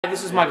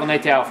This is Michael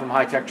Natal from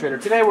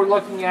HiTechTrader. Today we're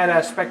looking at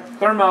a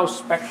Thermo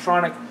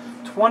Spectronic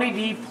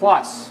 20D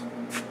Plus.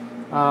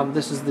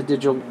 This is the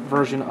digital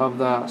version of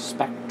the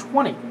Spec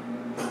 20.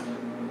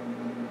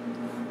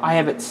 I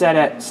have it set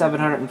at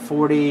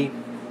 740.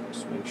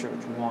 Just make sure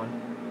it's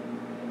 1.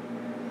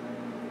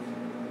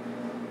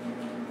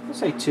 Let's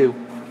say 2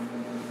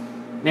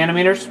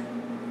 nanometers.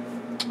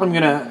 I'm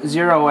going to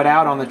zero it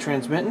out on the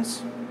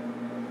transmittance.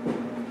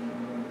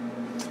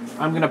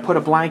 I'm going to put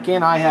a blank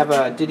in. I have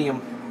a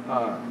didium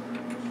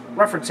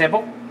reference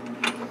sample.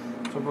 So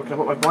I'm going to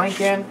put my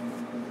blank in.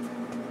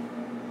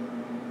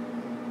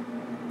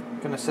 I'm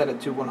going to set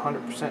it to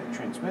 100%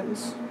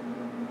 transmittance.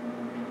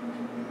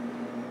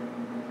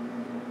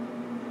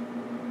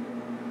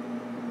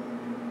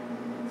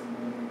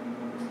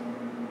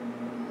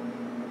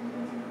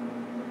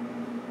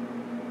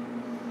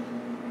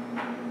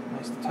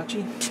 Nice and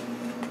touchy.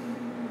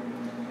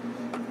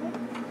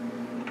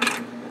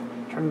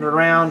 Turn it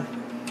around.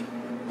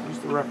 Use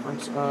the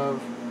reference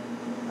of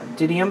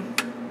didium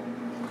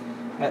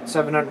at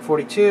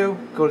 742.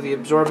 Go to the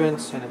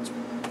absorbance, and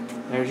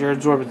there's your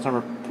absorbance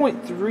number,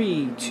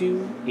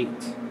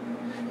 0.328.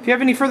 If you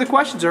have any further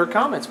questions or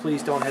comments,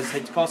 please don't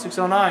hesitate to call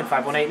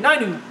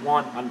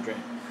 609-518-9100.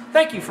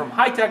 Thank you from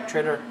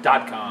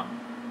HiTechTrader.com.